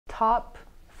top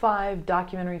 5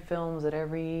 documentary films that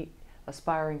every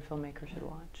aspiring filmmaker should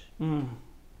watch?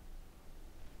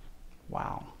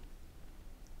 Wow.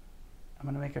 I'm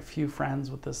going to make a few friends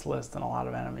with this list and a lot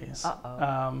of enemies.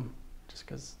 Uh-oh. Just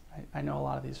because I know a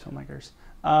lot of these filmmakers.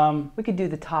 We could do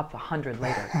the top 100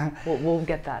 later. we'll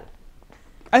get that.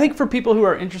 I think for people who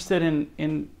are interested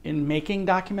in making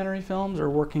documentary films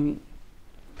or working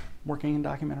in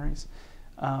documentaries,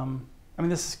 I mean,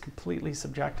 this is completely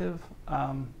subjective,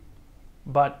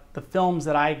 but the films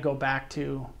that I go back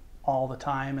to all the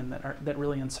time and that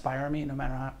really inspire me, no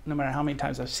matter how many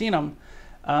times I've seen them,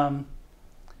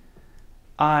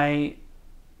 I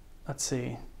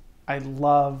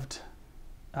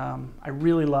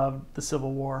really loved The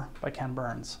Civil War by Ken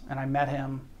Burns, and I met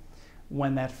him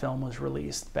when that film was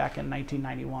released back in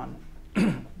 1991.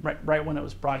 right when it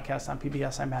was broadcast on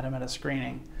PBS, I met him at a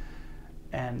screening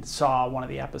and saw one of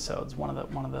the episodes, one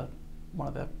of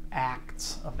the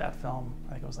acts of that film.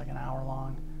 I think it was like an hour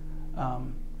long,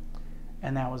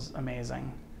 and that was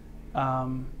amazing.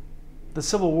 The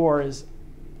Civil War it's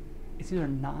either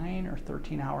 9 or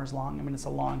 13 hours long. I mean, it's a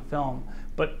long film,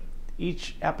 but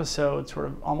each episode sort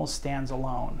of almost stands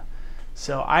alone.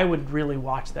 So I would really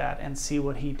watch that and see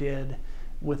what he did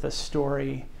with a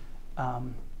story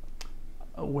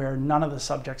where none of the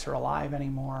subjects are alive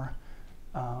anymore.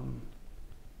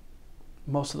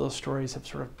 Most of those stories have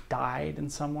sort of died in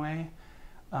some way,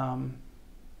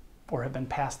 or have been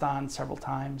passed on several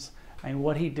times. I mean,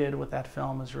 what he did with that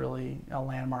film is really a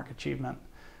landmark achievement.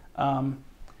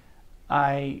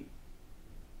 I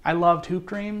loved Hoop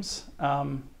Dreams,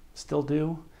 still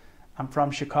do. I'm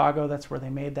from Chicago, that's where they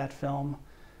made that film.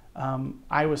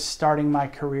 I was starting my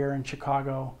career in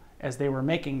Chicago as they were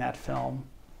making that film,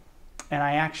 and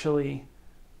I actually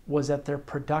was at their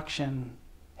production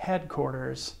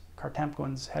headquarters,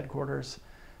 Kartemquin's headquarters,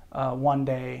 one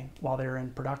day while they were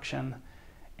in production,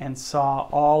 and saw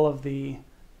all of the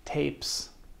tapes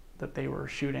that they were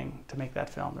shooting to make that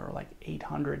film. There were like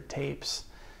 800 tapes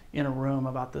in a room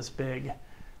about this big,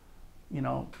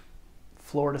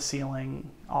 floor to ceiling,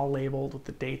 all labeled with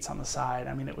the dates on the side.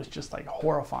 I mean, it was just like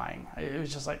horrifying. It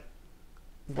was just like,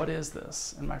 what is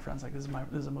this? And my friend's like, this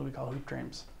is a movie called Hoop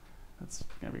Dreams. It's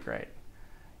gonna be great.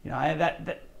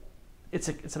 It's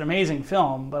an amazing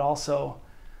film, but also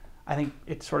I think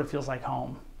it sort of feels like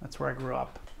home. That's where I grew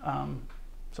up.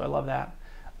 So I love that.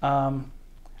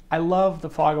 I love The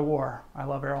Fog of War. I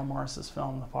love Errol Morris's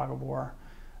film, The Fog of War.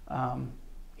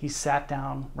 He sat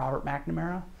down Robert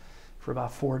McNamara for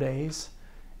about 4 days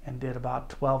and did about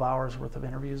 12 hours worth of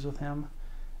interviews with him.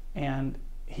 And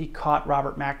he caught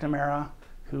Robert McNamara,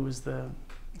 who was the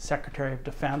Secretary of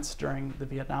Defense during the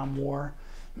Vietnam War.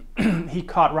 He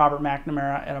caught Robert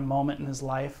McNamara at a moment in his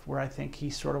life where I think he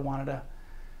sort of wanted to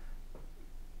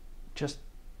just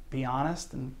be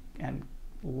honest and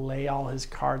lay all his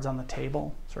cards on the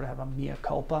table, sort of have a mea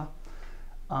culpa.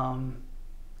 And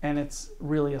it's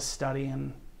really a study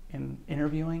in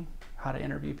interviewing, how to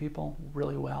interview people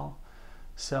really well.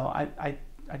 So I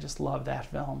just love that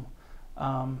film.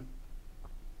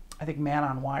 I think Man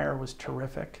on Wire was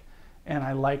terrific, and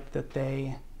I liked that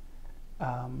they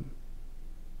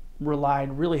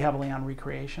relied really heavily on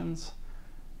recreations,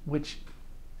 which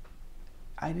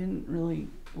I didn't really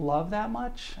love that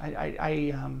much.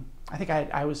 I think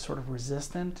I was sort of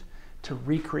resistant to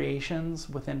recreations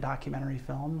within documentary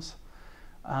films,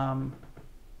 and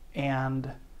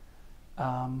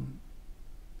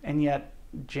yet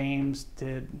James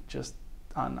did just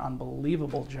an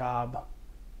unbelievable job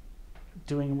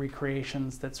doing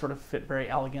recreations that sort of fit very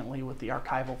elegantly with the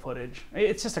archival footage.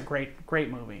 It's just a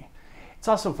great movie. It's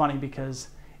also funny because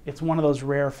it's one of those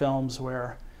rare films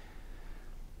where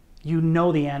you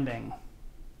know the ending.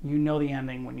 You know the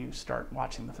ending when you start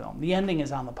watching the film. The ending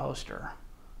is on the poster.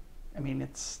 I mean,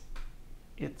 it's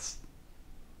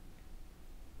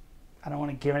I don't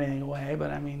want to give anything away, but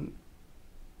I mean,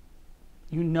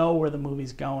 you know where the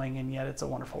movie's going, and yet it's a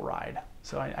wonderful ride.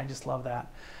 So I just love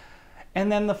that.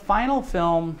 And then the final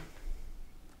film,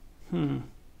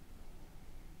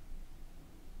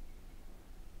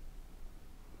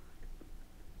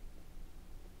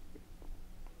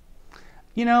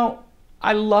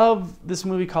 I love this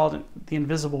movie called The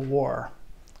Invisible War,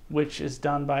 which is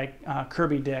done by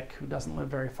Kirby Dick, who doesn't live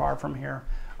very far from here.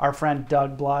 Our friend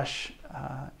Doug Blush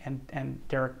and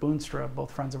Derek Boonstra,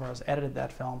 both friends of ours, edited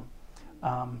that film.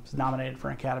 Was nominated for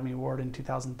an Academy Award in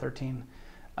 2013.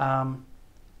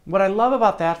 What I love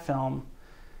about that film,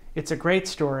 it's a great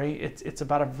story. It's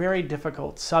about a very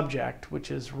difficult subject,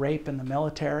 which is rape in the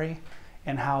military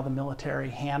and how the military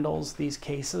handles these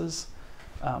cases,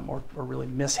 or really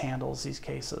mishandles these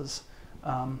cases.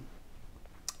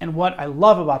 And what I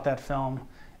love about that film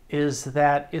is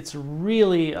that it's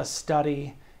really a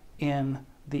study in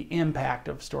the impact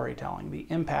of storytelling, the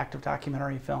impact of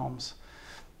documentary films.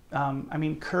 I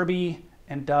mean, Kirby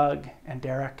and Doug and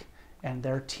Derek and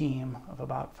their team of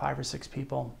about 5 or 6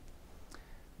 people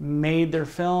made their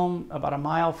film about a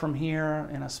mile from here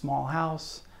in a small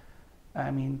house.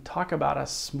 I mean, talk about a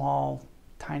small,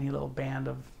 tiny little band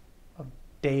of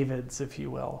Davids, if you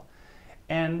will.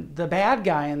 And the bad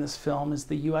guy in this film is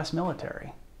the US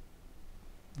military,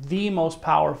 the most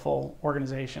powerful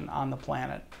organization on the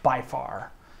planet by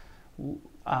far.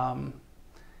 And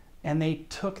they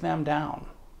took them down.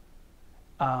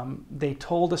 They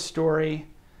told a story,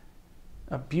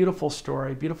 a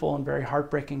beautiful and very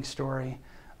heartbreaking story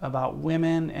about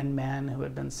women and men who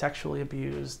had been sexually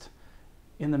abused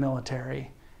in the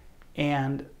military,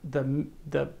 and the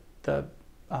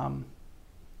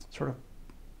sort of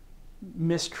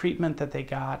mistreatment that they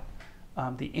got,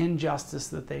 the injustice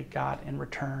that they got in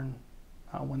return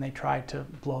when they tried to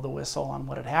blow the whistle on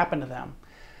what had happened to them.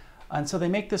 And so they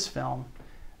make this film.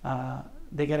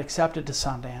 They get accepted to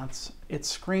Sundance. It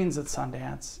screens at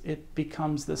Sundance. It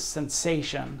becomes this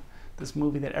sensation, this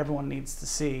movie that everyone needs to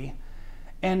see.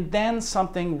 And then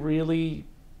something really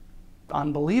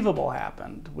unbelievable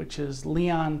happened, which is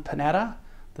Leon Panetta,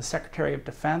 the Secretary of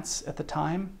Defense at the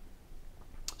time,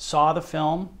 saw the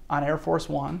film on Air Force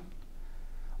One.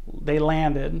 They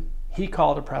landed. He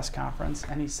called a press conference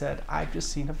and he said, "I've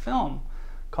just seen a film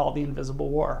called The Invisible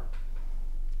War.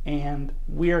 And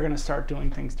we are going to start doing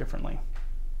things differently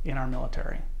in our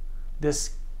military.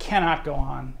 This cannot go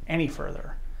on any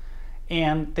further."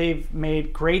 And they've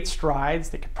made great strides.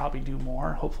 They could probably do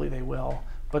more. Hopefully they will.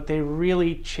 But they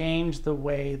really changed the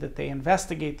way that they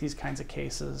investigate these kinds of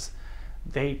cases.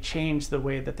 They changed the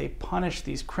way that they punish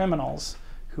these criminals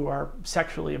who are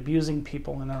sexually abusing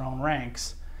people in their own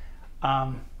ranks.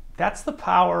 That's the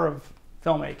power of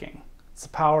filmmaking. It's the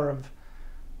power of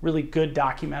really good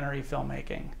documentary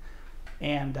filmmaking.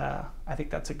 And I think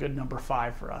that's a good number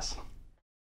 5 for us.